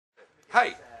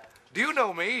Hey, do you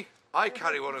know me? I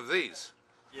carry one of these.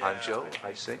 Yeah. I'm Joe,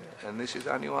 I sing, and this is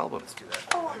our new album. Let's do that.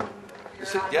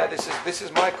 This is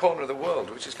my corner of the world,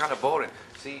 which is kind of boring.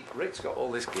 See, Rick's got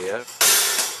all this gear.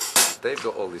 They've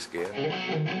got all this gear.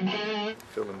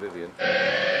 Phil and Vivian.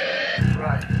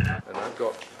 Right. And I've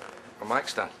got a mic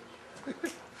stand.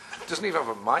 Doesn't even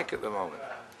have a mic at the moment.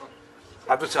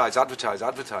 Advertise, advertise,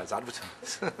 advertise,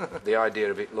 advertise. The idea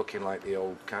of it looking like the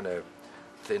old kind of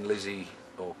Thin Lizzy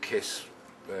or Kiss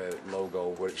logo,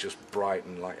 where it's just bright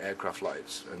and like aircraft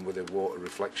lights and with a water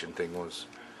reflection thing, was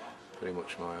pretty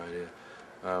much my idea.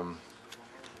 And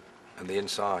the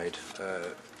inside,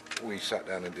 we sat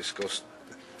down and discussed.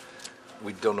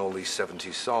 We'd done all these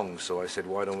 70s songs, so I said,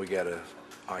 why don't we get an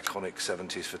iconic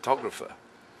 70s photographer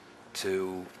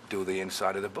to do the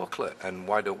inside of the booklet, and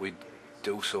why don't we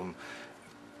do some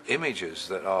images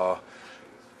that are,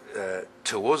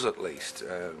 to us at least,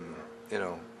 you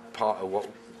know, part of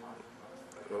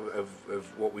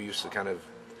what we used to kind of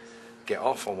get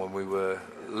off on when we were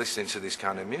listening to this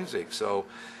kind of music. So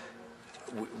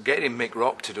getting Mick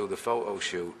Rock to do the photo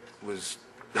shoot was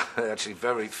actually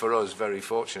for us very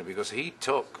fortunate, because he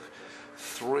took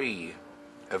 3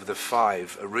 of the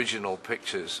 5 original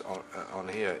pictures on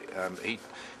here.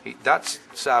 That's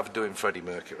Sav doing Freddie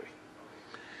Mercury,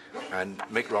 and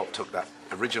Mick Rock took that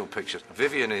original picture.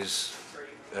 Vivian is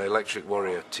Electric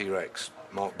Warrior T-Rex,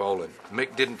 Mark Bolan.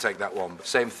 Mick didn't take that one, but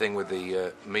same thing with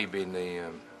the me being the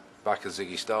back of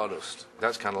Ziggy Stardust.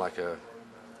 That's kind of like a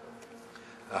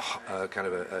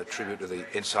tribute to the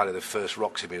inside of the first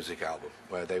Roxy Music album,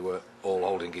 where they were all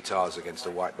holding guitars against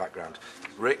a white background.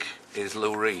 Rick is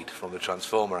Lou Reed from the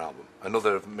Transformer album,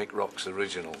 another of Mick Rock's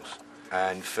originals,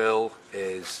 and Phil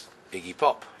is Iggy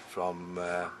Pop from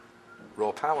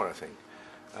Raw Power, I think,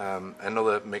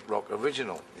 another Mick Rock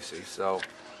original, you see. So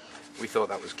we thought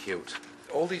that was cute.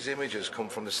 All these images come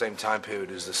from the same time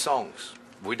period as the songs.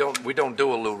 We don't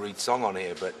do a Lou Reed song on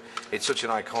here, but it's such an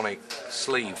iconic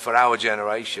sleeve for our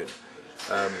generation.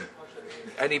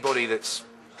 Anybody that's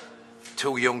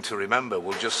too young to remember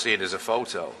will just see it as a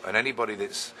photo, and anybody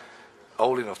that's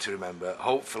old enough to remember,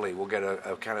 hopefully, will get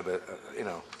a kind of a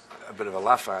bit of a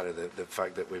laugh out of the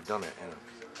fact that we've done it. You know.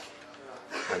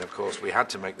 And of course, we had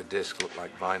to make the disc look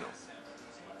like vinyl,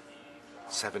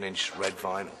 7-inch red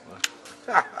vinyl.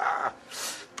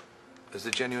 As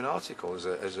a genuine article, as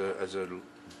a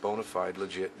bona fide,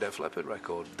 legit Def Leppard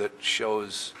record that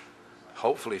shows,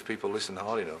 hopefully if people listen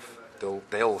hard enough,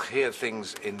 they'll hear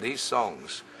things in these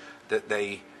songs that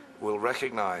they will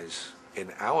recognize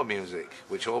in our music,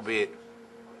 which, albeit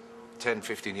 10,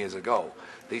 15 years ago,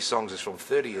 these songs is from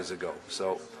 30 years ago.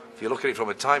 So if you look at it from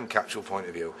a time capsule point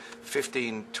of view,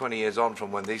 15, 20 years on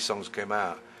from when these songs came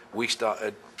out, we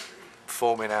started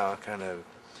forming our kind of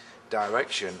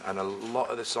direction, and a lot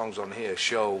of the songs on here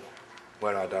show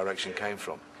where our direction came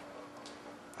from.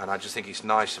 And I just think it's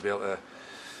nice to be able to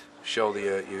show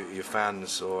your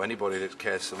fans, or anybody that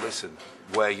cares to listen,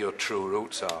 where your true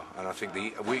roots are. And I think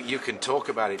you can talk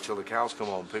about it till the cows come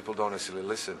home, people don't necessarily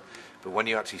listen, but when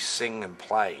you actually sing and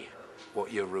play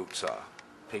what your roots are,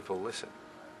 people listen.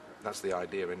 That's the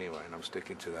idea anyway, and I'm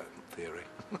sticking to that theory.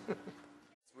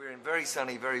 We're in very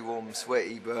sunny, very warm,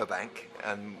 sweaty Burbank,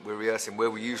 and we're rehearsing where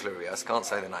we usually rehearse. Can't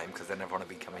say the name because then everyone will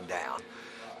be coming down.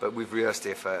 But we've rehearsed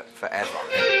here forever.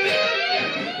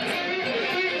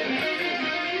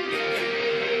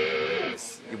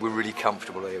 We're really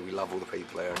comfortable here. We love all the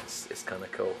people here. It's kind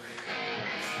of cool.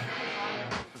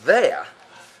 There,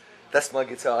 that's my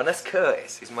guitar, and that's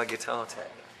Curtis. He's my guitar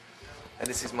tech. And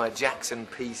this is my Jackson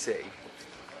PC.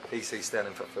 PC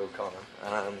standing for Phil Connor.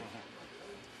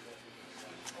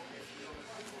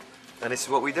 And this is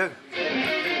what we do.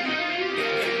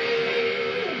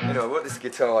 You know what this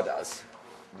guitar does?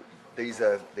 These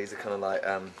are kind of like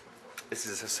this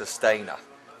is a sustainer,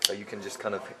 so you can just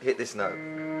kind of hit this note.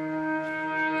 Isn't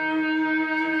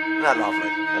that lovely?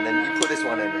 And then you put this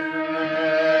one in there.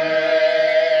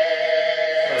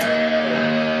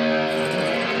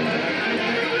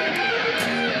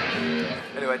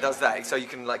 Anyway, it does that, so you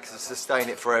can like sustain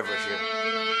it forever if you.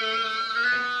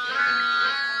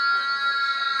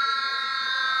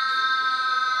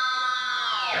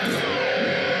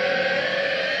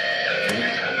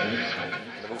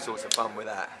 All sorts of fun with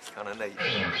that. It's kind of neat.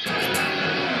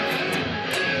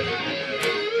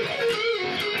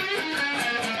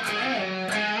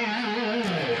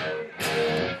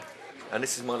 And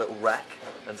this is my little rack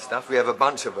and stuff. We have a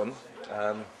bunch of them,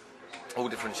 all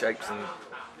different shapes and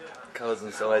colours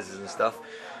and sizes and stuff.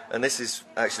 And this is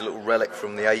actually a little relic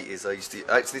from the 80s. Actually,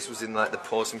 this was in like the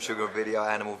Pour Some Sugar video,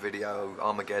 Animal video,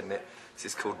 Armageddon. This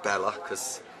is called Bella,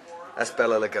 because that's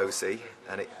Bela Lugosi,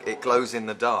 and it glows in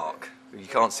the dark. You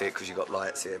can't see it because you've got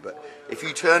lights here, but if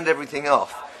you turned everything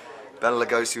off, Bela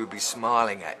Lugosi would be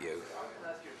smiling at you.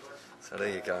 So there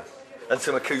you go. And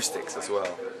some acoustics as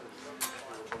well,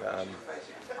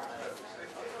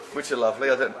 which are lovely.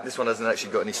 This one hasn't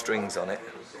actually got any strings on it.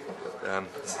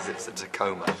 It's a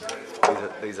Tacoma.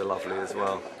 These are lovely as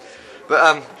well.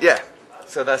 But yeah,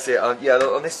 so that's it. Yeah,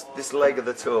 on this leg of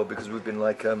the tour, because we've been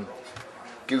like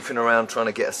goofing around trying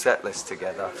to get a set list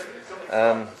together.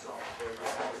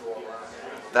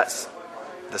 That's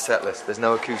the set list. There's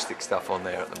no acoustic stuff on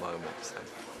there at the moment, so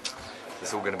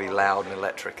it's all going to be loud and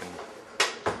electric and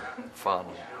fun.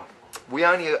 We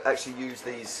only actually use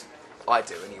these, I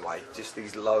do anyway, just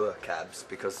these lower cabs,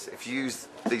 because if you use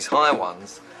these high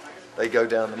ones, they go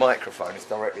down the microphone, it's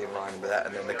directly in line with that,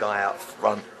 and then the guy out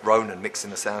front, Ronan,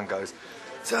 mixing the sound goes,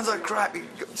 sounds like crap,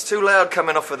 it's too loud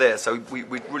coming off of there. So we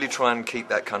really try and keep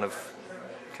that kind of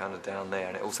down there.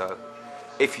 And it also,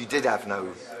 if you did have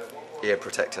no ear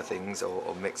protector things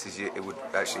or mixes, it would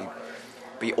actually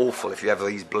be awful if you have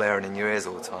these blaring in your ears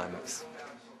all the time.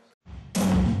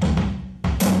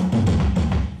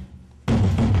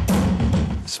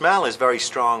 Smell is very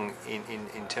strong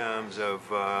in terms of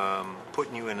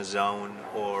putting you in a zone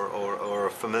or a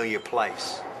familiar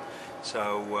place.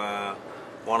 So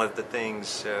one of the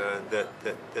things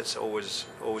that's always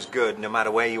good, no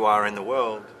matter where you are in the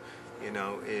world, you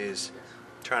know, is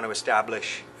trying to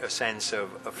establish a sense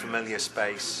of a familiar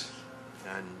space,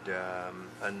 and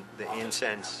the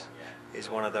incense is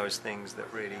one of those things that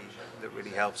really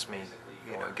helps me,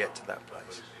 you know, get to that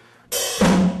place.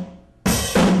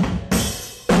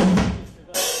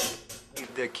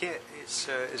 The kit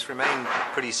it's remained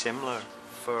pretty similar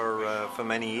for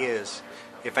many years.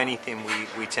 If anything,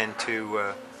 we tend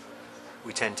to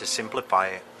simplify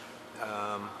it.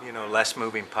 You know, less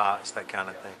moving parts, that kind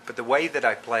of thing. But the way that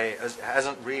I play it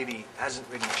hasn't really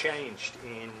changed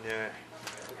in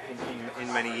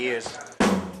many years.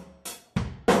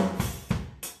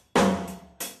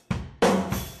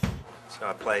 So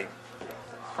I play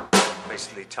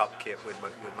basically top kit with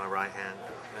my right hand,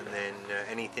 and then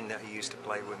anything that I used to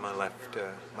play with my left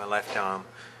arm,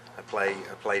 I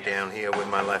play down here with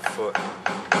my left foot.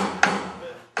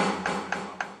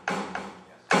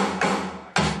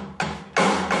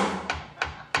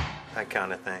 That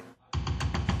kind of thing.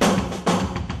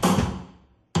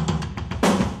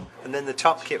 And then the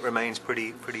top kit remains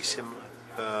pretty similar,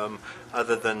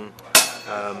 other than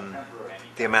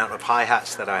the amount of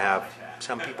hi-hats that I have.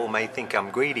 Some people may think I'm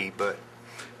greedy, but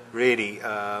really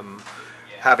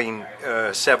having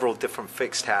several different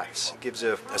fixed hats gives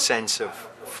a sense of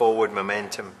forward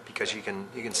momentum, because you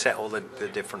can set all the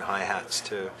different hi-hats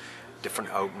to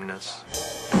different openness.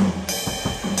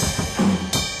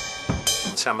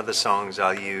 In some of the songs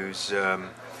I'll use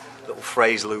little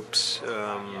phrase loops,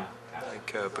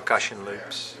 like percussion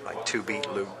loops, like 2-beat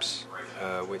loops,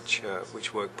 which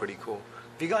work pretty cool.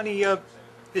 Have you got any?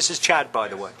 This is Chad, by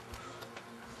the way.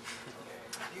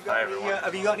 Hi, everyone.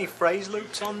 Have you got any phrase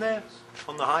loops on there,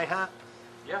 on the hi-hat?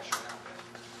 Yeah, sure.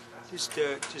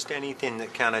 Just anything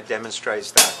that kind of demonstrates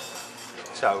that.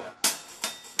 So.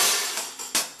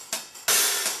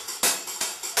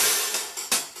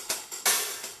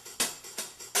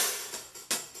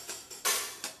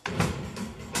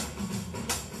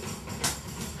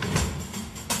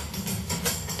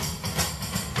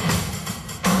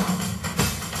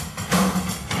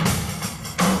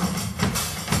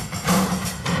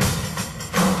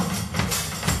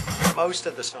 Most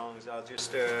of the songs I'll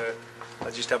just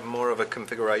have more of a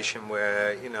configuration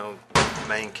where, you know,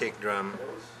 main kick drum,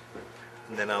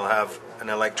 and then I'll have an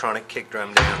electronic kick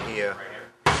drum down here.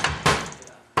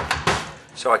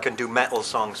 So I can do metal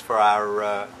songs for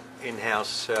our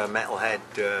in-house metalhead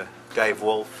Dave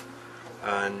Wolf,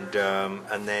 and then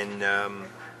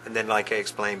like I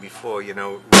explained before, you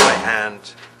know, right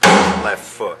hand, left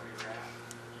foot,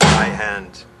 right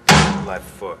hand, left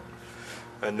foot,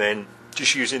 and then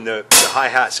just using the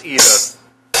hi-hats either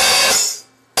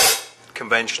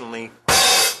conventionally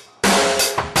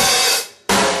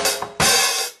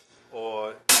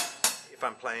or if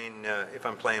I'm playing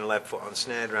left foot on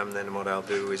snare drum, then what I'll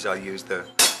do is I'll use the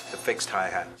fixed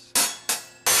hi-hats.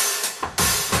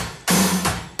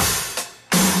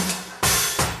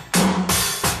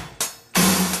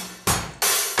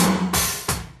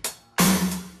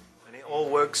 And it all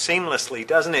works seamlessly,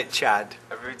 doesn't it, Chad?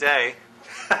 Every day.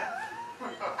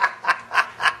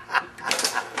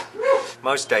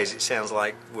 Most days it sounds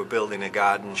like we're building a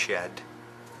garden shed,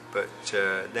 but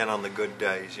then on the good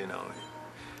days, you know,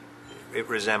 it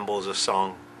resembles a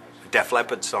song, a Def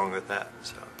Leppard song at that.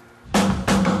 So.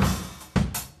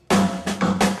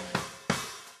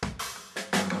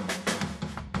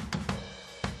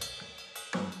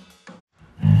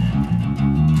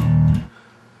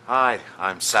 Hi,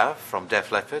 I'm Sav from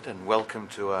Def Leppard and welcome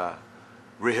to our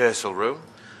rehearsal room.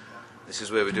 This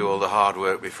is where we do all the hard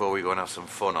work before we go and have some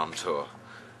fun on tour.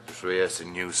 Just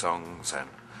rehearsing new songs and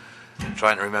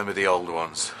trying to remember the old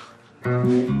ones. I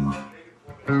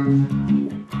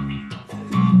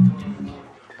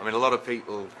mean, a lot of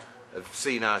people have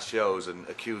seen our shows and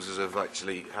accuse us of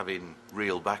actually having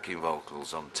real backing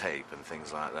vocals on tape and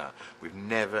things like that. We've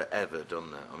never ever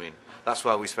done that. I mean, that's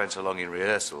why we spent so long in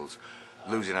rehearsals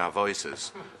losing our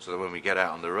voices, so that when we get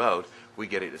out on the road we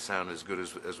get it to sound as good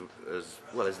as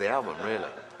well as the album, really.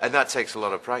 And that takes a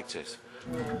lot of practice.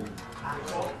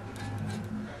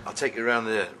 I'll take you around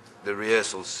the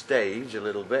rehearsal stage a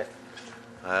little bit.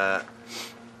 I've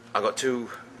got two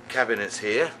cabinets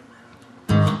here.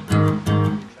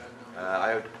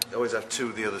 I always have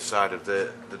two the other side of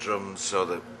the drums so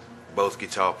that both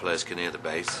guitar players can hear the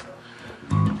bass,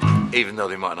 even though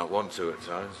they might not want to at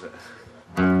times.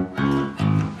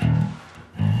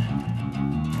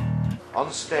 On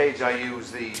stage I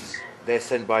use these. They're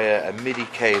sent by a MIDI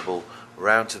cable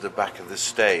round to the back of the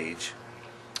stage,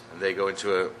 and they go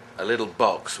into a little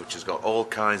box which has got all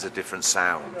kinds of different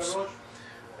sounds,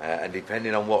 and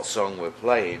depending on what song we're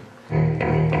playing,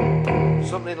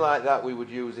 something like that we would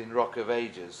use in Rock of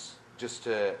Ages just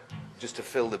to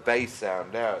fill the bass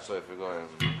sound out. So if we're going,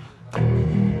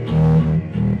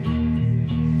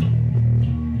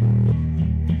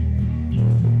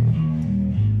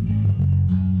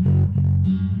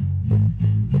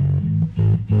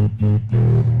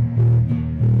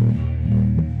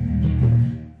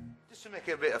 just to make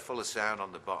it a bit of fuller sound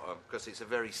on the bottom, because it's a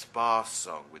very sparse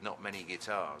song with not many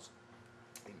guitars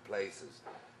in places.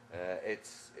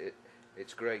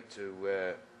 It's great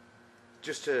to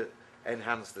just to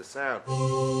enhance the sound.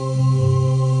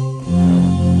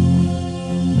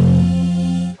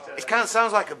 It kind of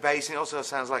sounds like a bass, and it also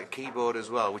sounds like a keyboard as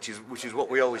well, which is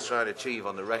what we always try to achieve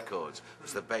on the records.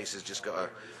 Because the bass has just got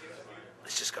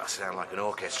to sound like an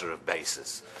orchestra of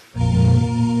basses. I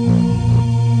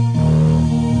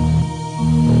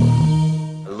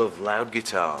love loud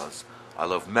guitars. I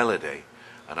love melody,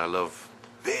 and I love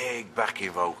big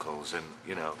backing vocals, and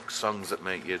you know, songs that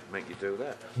make you do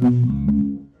that.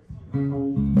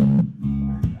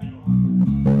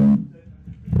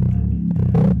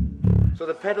 So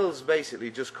the pedals basically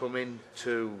just come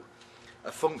into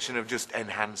a function of just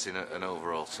enhancing an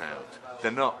overall sound.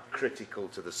 They're not critical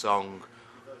to the song.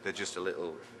 They're just a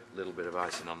little bit of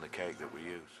icing on the cake that we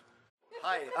use.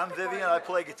 Hi, I'm Vivian. I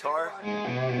play guitar.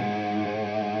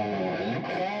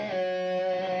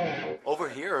 Over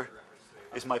here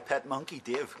is my pet monkey,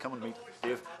 Dave. Come and meet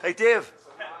Dave. Hey, Dave.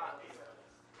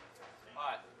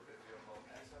 What?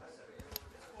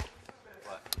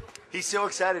 He's so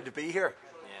excited to be here.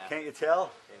 Yeah. Can't you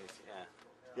tell?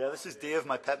 Yeah. This is Dave,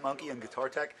 my pet monkey and guitar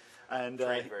tech. And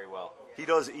trained very well. He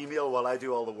does email while I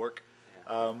do all the work.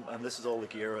 And this is all the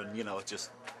gear, and you know, it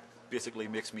just basically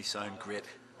makes me sound great.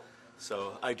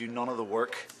 So I do none of the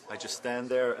work. I just stand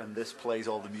there, and this plays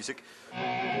all the music.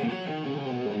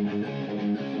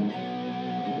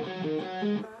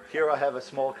 Here I have a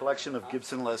small collection of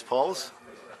Gibson Les Pauls,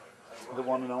 the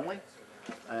one and only,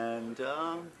 and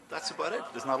that's about it.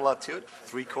 There's not a lot to it.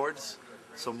 3 chords,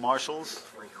 some Marshalls.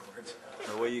 3 chords.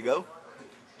 Away you go.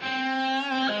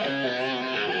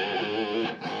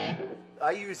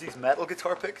 I use these metal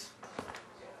guitar picks.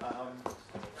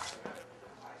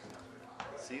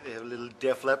 See, they have a little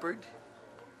Def Leppard.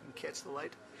 You can catch the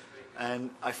light.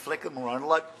 And I flick them around a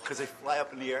lot because they fly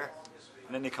up in the air,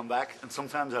 and then they come back, and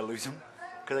sometimes I lose them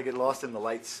because I get lost in the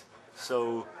lights.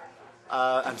 So,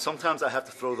 and sometimes I have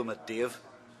to throw them at Dave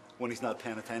when he's not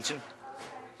paying attention.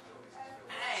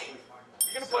 Hey,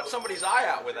 you're going to put somebody's eye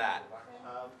out with that.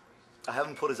 I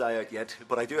haven't put his eye out yet,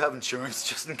 but I do have insurance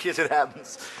just in case it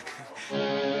happens.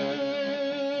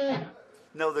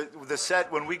 No, the set,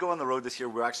 when we go on the road this year,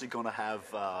 we're actually going to have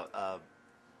a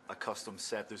custom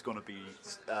set. There's going to be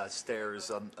stairs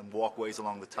and walkways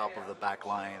along the top of the back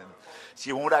line. And so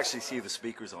you won't actually see the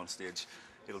speakers on stage.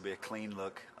 It'll be a clean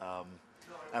look, and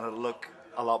it'll look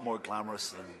a lot more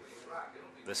glamorous than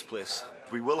this place.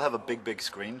 We will have a big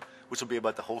screen, which will be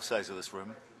about the whole size of this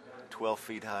room, 12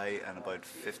 feet high and about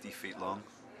 50 feet long.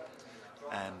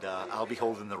 And I'll be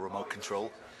holding the remote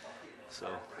control, so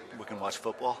we can watch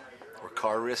football or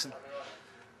car racing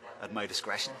at my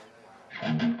discretion.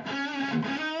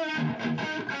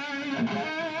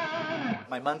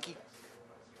 My monkey,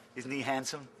 isn't he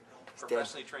handsome?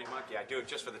 Professionally trained monkey. I do it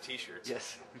just for the t-shirts.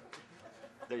 Yes.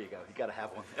 There you go. You gotta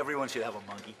have one. Everyone should have a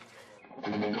monkey.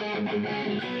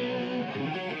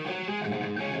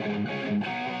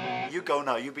 You go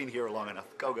now. You've been here long enough.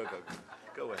 Go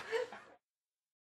away.